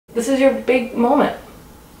This is your big moment.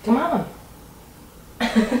 Come on.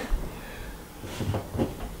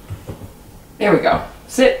 There we go.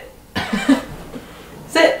 Sit.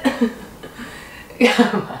 Sit.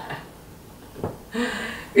 Come on.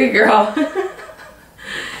 Good girl.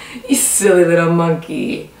 You silly little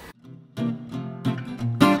monkey.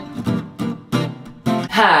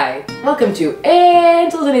 Hi, welcome to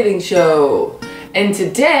Angel's Knitting Show. And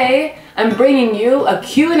today I'm bringing you a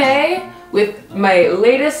Q&A with my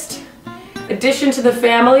latest addition to the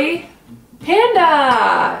family,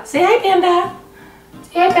 Panda. Say hi, Panda.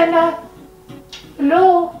 Say hi, Panda.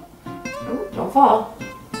 Hello. Oh, don't fall.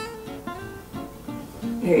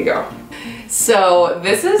 Here you go. So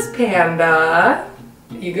this is Panda.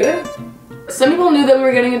 You good? Some people knew that we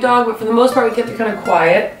were getting a dog, but for the most part we kept it kind of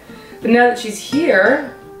quiet. But now that she's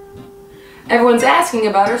here, everyone's asking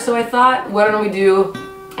about her, so I thought, why don't we do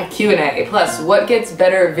a Q&A? Plus, what gets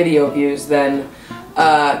better video views than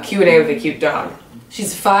a Q&A with a cute dog?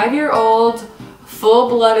 She's a 5-year-old,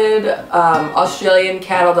 full-blooded Australian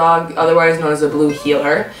cattle dog, otherwise known as a blue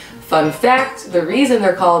heeler. Fun fact, the reason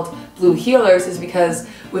they're called blue heelers is because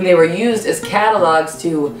when they were used as cattle dogs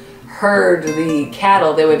to herd the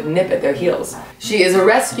cattle, they would nip at their heels. She is a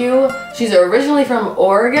rescue. She's originally from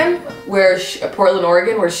Oregon, Portland,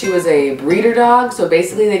 Oregon, where she was a breeder dog. So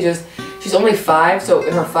basically she's only 5, so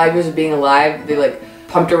in her 5 years of being alive, they like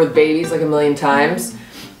pumped her with babies like a million times.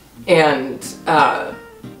 And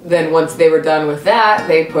then once they were done with that,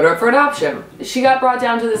 they put her up for adoption. She got brought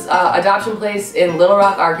down to this adoption place in Little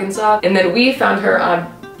Rock, Arkansas, and then we found her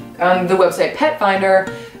on the website Pet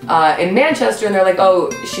Finder in Manchester, and they're like,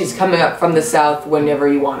 oh, she's coming up from the south whenever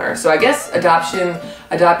you want her. So I guess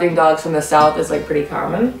adopting dogs from the south is like pretty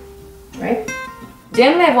common, right?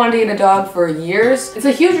 Dan and I have wanted to get a dog for years. It's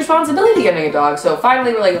a huge responsibility getting a dog, so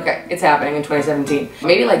finally we're like, okay, it's happening in 2017.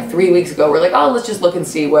 Maybe like 3 weeks ago, we're like, oh, let's just look and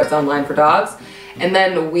see what's online for dogs. And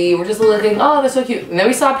then we were just looking, oh, they're so cute. And then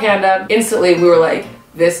we saw Panda. Instantly, we were like,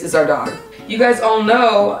 this is our dog. You guys all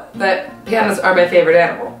know that pandas are my favorite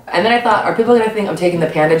animal. And then I thought, are people gonna think I'm taking the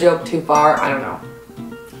panda joke too far? I don't know.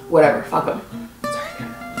 Whatever, fuck them. Sorry,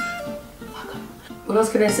 Panda. Fuck them. What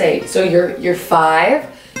else can I say? So you're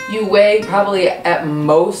 5. You weigh probably at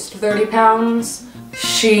most 30 pounds.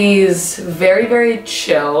 She's very, very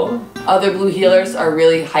chill. Other blue heelers are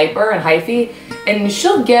really hyper and hyphy, and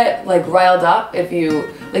she'll get like riled up if you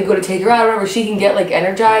like go to take her out or whatever. She can get like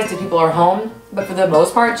energized if people are home, but for the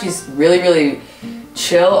most part she's really, really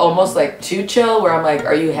chill, almost like too chill, where I'm like,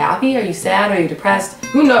 are you happy? Are you sad? Are you depressed?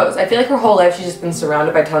 Who knows? I feel like her whole life she's just been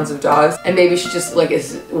surrounded by tons of dogs, and maybe she just like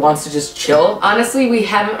wants to just chill. Honestly, we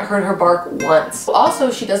haven't heard her bark once. Also,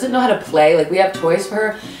 she doesn't know how to play. Like, we have toys for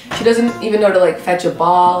her. She doesn't even know to like fetch a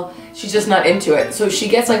ball. She's just not into it. So she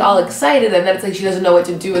gets like all excited, and then it's like she doesn't know what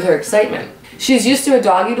to do with her excitement. She's used to a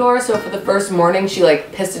doggy door, so for the first morning she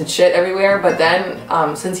like pissed and shit everywhere, but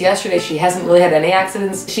then since yesterday she hasn't really had any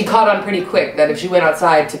accidents. She caught on pretty quick that if she went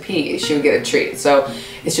outside to pee, she would get a treat. So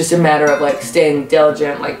it's just a matter of like staying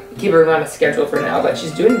diligent, like keep her on a schedule for now, but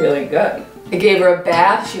she's doing really good. I gave her a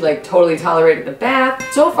bath. She like totally tolerated the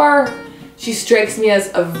bath. So far, she strikes me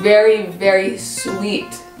as a very, very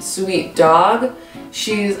sweet dog.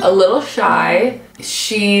 She's a little shy.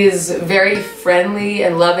 She's very friendly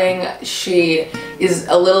and loving. She is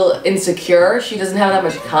a little insecure. She doesn't have that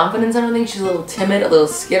much confidence, I don't think. She's a little timid, a little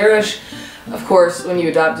skitterish. Of course, when you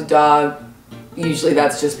adopt a dog, usually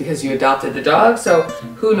that's just because you adopted the dog, so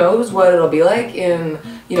who knows what it'll be like in,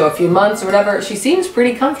 you know, a few months or whatever. She seems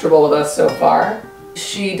pretty comfortable with us so far.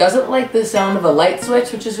 She doesn't like the sound of a light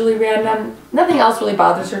switch, which is really random. Nothing else really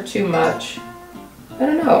bothers her too much. I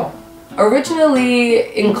don't know.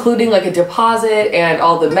 Originally, including like a deposit and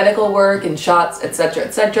all the medical work and shots,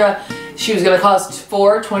 etc., she was gonna cost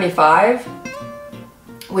 $425,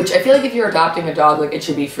 which I feel like if you're adopting a dog, like it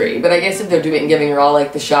should be free. But I guess if they're giving her all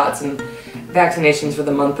like the shots and vaccinations for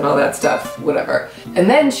the month and all that stuff, whatever. And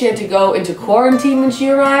then she had to go into quarantine when she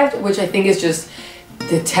arrived, which I think is just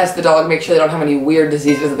to test the dog, make sure they don't have any weird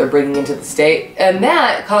diseases that they're bringing into the state. And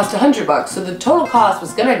that cost $100, so the total cost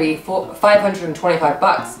was gonna be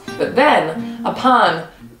 $525. But then, upon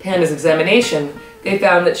Panda's examination, they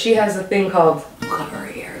found that she has a thing called, cover her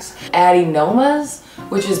ears, adenomas,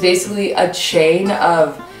 which is basically a chain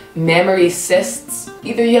of mammary cysts.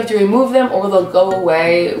 Either you have to remove them or they'll go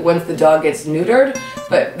away once the dog gets neutered,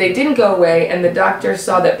 but they didn't go away, and the doctor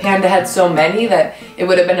saw that Panda had so many that it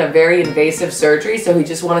would have been a very invasive surgery, so he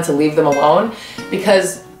just wanted to leave them alone,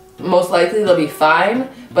 because most likely they'll be fine,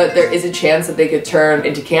 but there is a chance that they could turn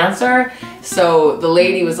into cancer. So the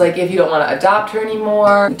lady was like, if you don't want to adopt her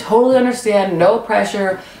anymore, we totally understand, no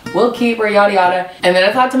pressure, we'll keep her, yada yada. And then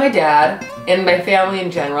I thought to my dad and my family in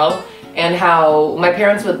general, and how my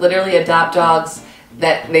parents would literally adopt dogs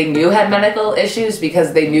that they knew had medical issues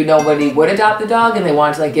because they knew nobody would adopt the dog and they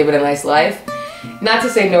wanted to like give it a nice life. Not to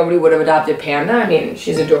say nobody would have adopted Panda, I mean,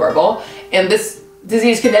 she's adorable, and this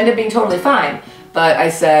disease could end up being totally fine. But I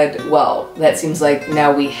said, well, that seems like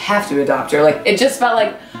now we have to adopt her. Like, it just felt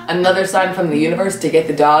like another sign from the universe to get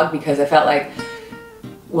the dog, because I felt like,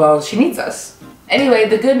 well, she needs us. Anyway,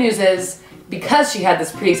 the good news is, because she had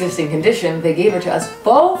this pre-existing condition, they gave her to us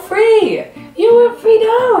for free. You were a free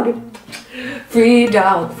dog. Free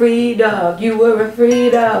dog, you were a free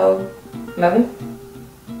dog. Nothing?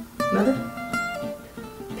 Nothing?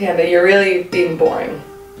 Panda, you're really being boring.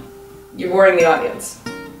 You're boring the audience.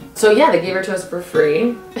 So yeah, they gave her to us for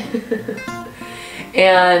free.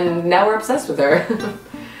 And now we're obsessed with her.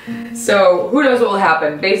 So who knows what will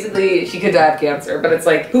happen. Basically, she could die of cancer, but it's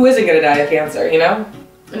like, who isn't gonna die of cancer, you know?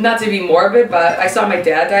 Not to be morbid, but I saw my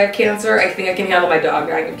dad die of cancer. I think I can handle my dog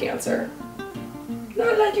dying of cancer.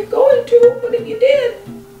 Not like you're going to, but if you did.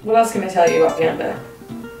 What else can I tell you about Panda?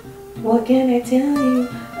 What can I tell you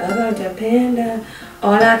about the Panda?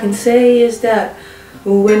 All I can say is that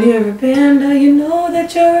when you're a panda, you know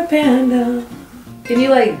that you're a panda. Can you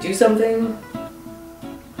like do something?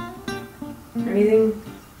 Anything?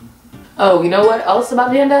 Oh, you know what else about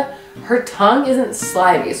Panda? Her tongue isn't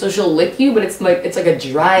slimy, so she'll lick you, but it's like a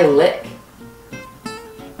dry lick.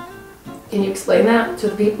 Can you explain that to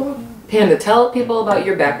the people? Panda, tell people about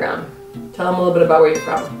your background. Tell them a little bit about where you're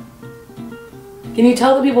from. Can you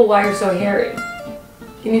tell the people why you're so hairy?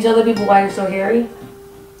 Can you tell the people why you're so hairy?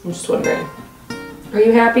 I'm just wondering. Are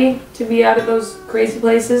you happy to be out of those crazy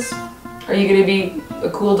places? Are you gonna be a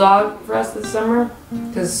cool dog for us this summer?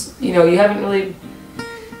 Because, you know, you haven't really,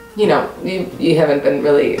 you know, you haven't been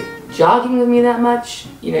really jogging with me that much.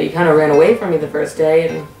 You know, you kind of ran away from me the first day,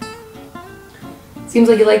 and it seems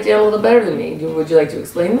like you liked it a little better than me. Would you like to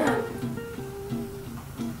explain that?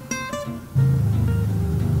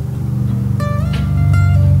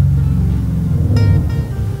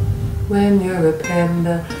 When you're a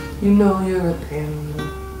panda, you know you're a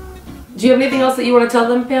panda. Do you have anything else that you want to tell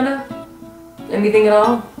them, Panda? Anything at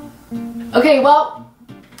all? Okay, well,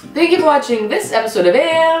 thank you for watching this episode of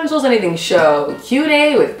Angel's Anything Show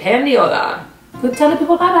Q&A with Pandiola. Go tell the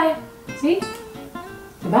people bye-bye. See?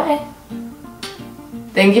 Bye.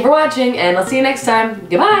 Thank you for watching, and I'll see you next time.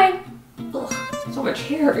 Goodbye. Ugh, so much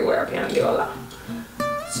hair everywhere, Pandiola.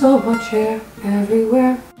 So much hair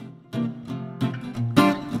everywhere.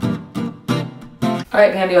 All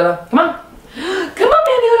right, Pandiola, come on. Come on,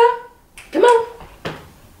 Pandiola. Come on.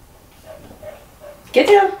 Get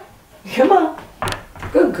down. Come on.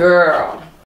 Good girl.